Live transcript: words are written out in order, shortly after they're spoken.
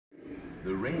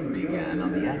The rain began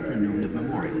on the afternoon of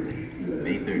Memorial Day,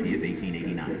 May 30th,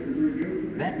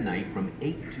 1889. That night, from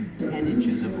 8 to 10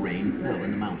 inches of rain fell in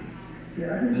the mountains.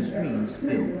 The streams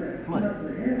filled,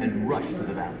 flooded, and rushed to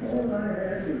the valleys.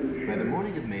 By the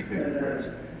morning of May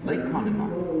 31st, Lake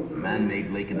Conemaugh, a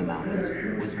man-made lake in the mountains,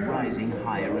 was rising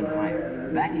higher and higher,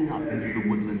 backing up into the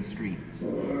woodland streams.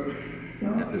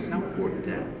 At the South Fork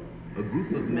Dam, a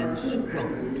group of men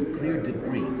struggled to clear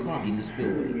debris clogging the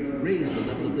spillway, raise the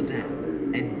level of the dam,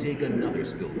 and dig another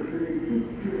spillway.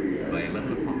 By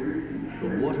 11 o'clock,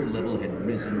 the water level had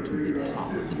risen to the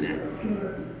top of the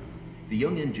dam. The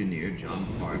young engineer, John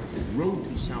Park, rode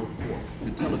to South Fork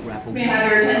to telegraph a... May I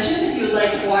have your attention? If you would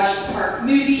like to watch the park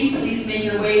movie, please make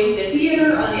your way to the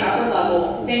theater on the upper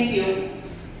level. Thank you.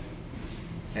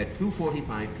 At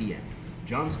 2:45 p.m.,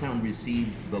 Johnstown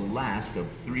received the last of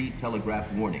 3 telegraph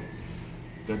warnings.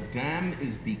 The dam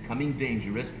is becoming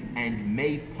dangerous and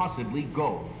may possibly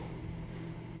go.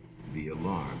 The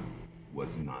alarm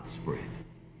was not spread.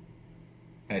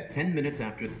 At 10 minutes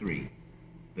after 3,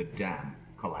 the dam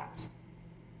collapsed.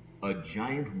 A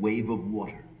giant wave of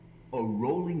water, a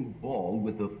rolling ball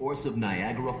with the force of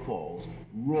Niagara Falls,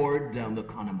 roared down the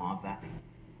Conemaugh Valley.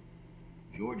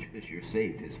 George Fisher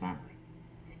saved his family.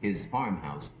 His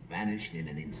farmhouse vanished in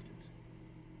an instant.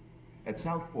 At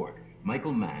South Fork,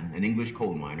 Michael Mann, an English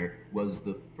coal miner, was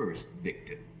the first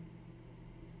victim.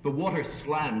 The water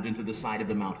slammed into the side of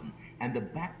the mountain, and the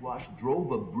backwash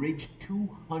drove a bridge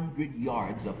 200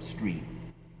 yards upstream.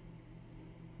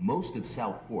 Most of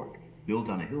South Fork, built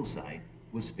on a hillside,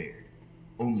 was spared.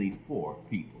 Only 4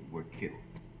 people were killed.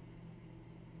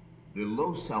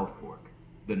 Below South Fork,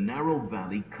 the narrow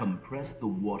valley compressed the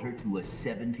water to a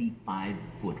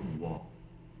 75-foot wall.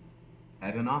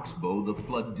 At an oxbow, the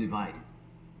flood divided.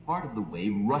 Part of the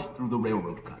wave rushed through the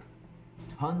railroad cut.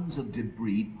 Tons of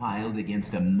debris piled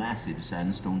against a massive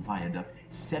sandstone viaduct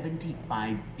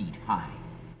 75 feet high.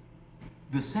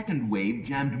 The second wave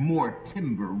jammed more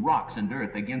timber, rocks, and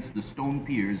earth against the stone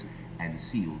piers and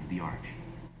sealed the arch.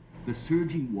 The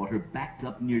surging water backed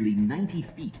up nearly 90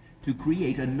 feet to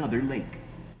create another lake.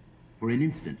 For an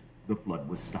instant, the flood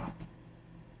was stopped.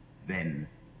 Then,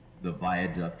 the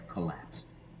viaduct collapsed.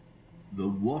 The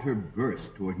water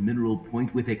burst toward Mineral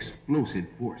Point with explosive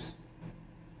force.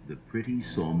 The pretty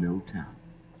sawmill town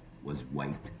was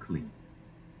wiped clean.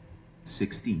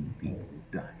 16 people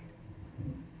died.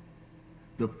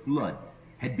 The flood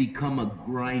had become a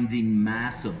grinding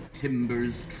mass of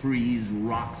timbers, trees,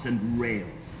 rocks, and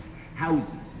rails.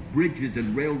 Houses, bridges,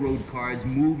 and railroad cars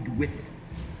moved with it.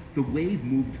 The wave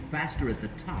moved faster at the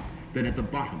top than at the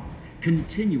bottom,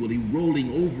 continually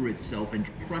rolling over itself and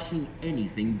crushing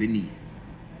anything beneath.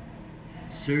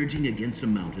 Surging against a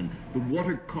mountain, the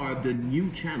water carved a new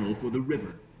channel for the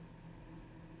river.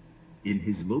 In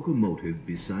his locomotive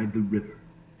beside the river,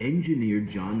 engineer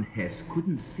John Hess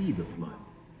couldn't see the flood,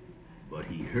 but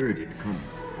he heard it coming.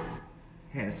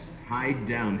 Hess tied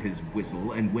down his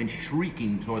whistle and went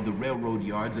shrieking toward the railroad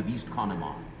yards of East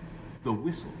Conemaugh. The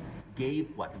whistle gave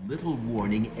what little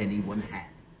warning anyone had.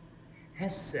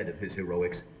 Hess said of his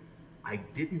heroics, "I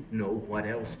didn't know what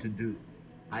else to do.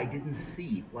 I didn't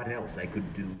see what else I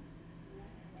could do."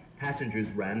 Passengers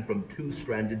ran from 2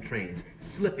 stranded trains,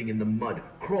 slipping in the mud,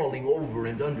 crawling over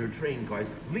and under train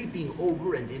cars, leaping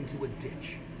over and into a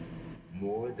ditch.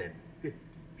 More than 50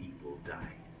 people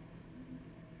died.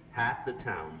 Half the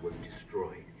town was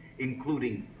destroyed,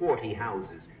 including 40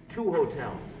 houses, 2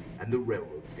 hotels, and the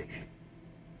railroad station.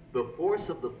 The force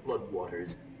of the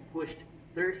floodwaters pushed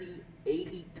 30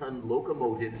 80-ton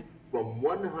locomotives from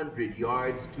 100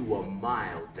 yards to a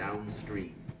mile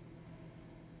downstream.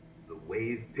 The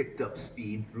wave picked up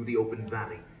speed through the open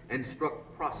valley and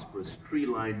struck prosperous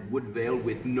tree-lined Woodvale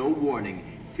with no warning,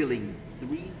 killing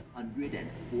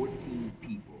 314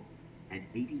 people and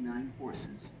 89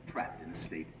 horses trapped in a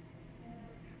stable.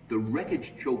 The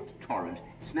wreckage-choked torrent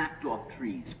snapped off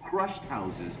trees, crushed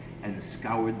houses, and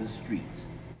scoured the streets,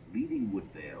 leaving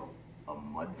Woodvale a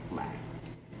mud flat.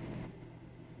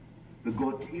 The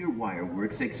Gautier wire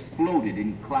works exploded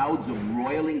in clouds of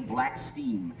roiling black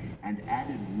steam and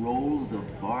added rolls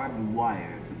of barbed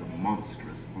wire to the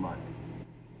monstrous flood.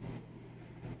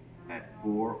 At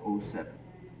 4:07,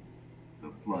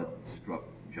 the flood struck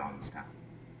Johnstown.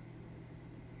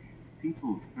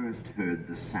 People first heard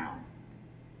the sound,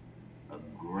 a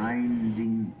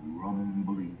grinding,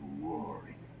 rumbling,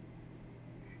 roaring,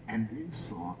 and then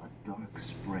saw a dark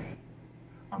spray,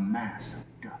 a mass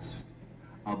of dust,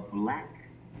 a black,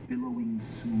 billowing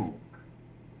smoke.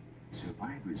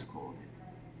 Survivors called it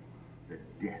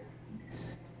the death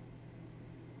mist.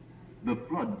 The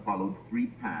flood followed 3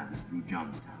 paths through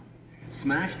Johnstown.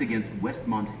 smashed against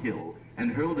Westmont Hill,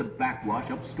 and hurled a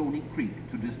backwash up Stony Creek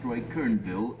to destroy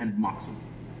Kernville and Moxham.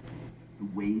 The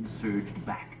waves surged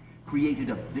back, created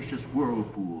a vicious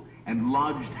whirlpool, and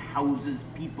lodged houses,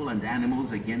 people, and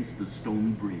animals against the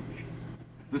stone bridge.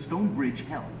 The stone bridge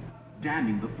held,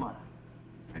 damming the flood,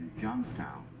 and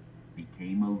Johnstown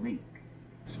became a lake,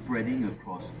 spreading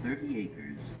across 30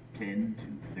 acres, 10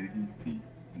 to 30 feet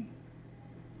deep.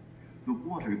 The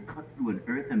water cut through an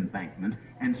earth embankment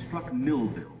and struck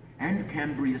Millville and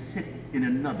Cambria City in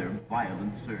another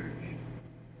violent surge.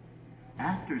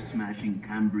 After smashing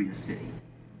Cambria City,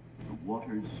 the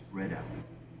waters spread out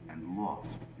and lost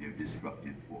their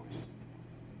destructive force.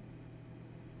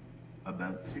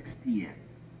 About 6 p.m.,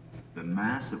 the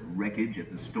mass of wreckage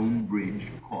at the stone bridge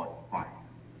caught fire.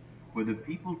 For the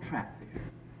people trapped there,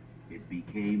 it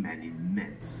became an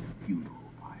immense funeral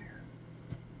pyre.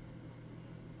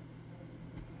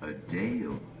 A day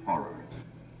of horrors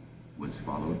was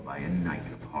followed by a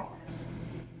night of horrors.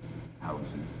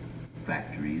 Houses,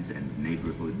 factories, and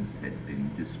neighborhoods had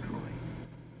been destroyed.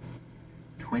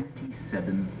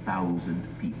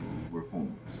 27,000 people were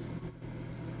homeless.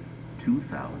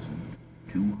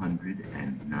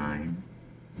 2,209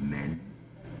 men,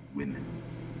 women,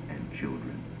 and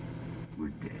children were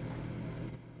dead.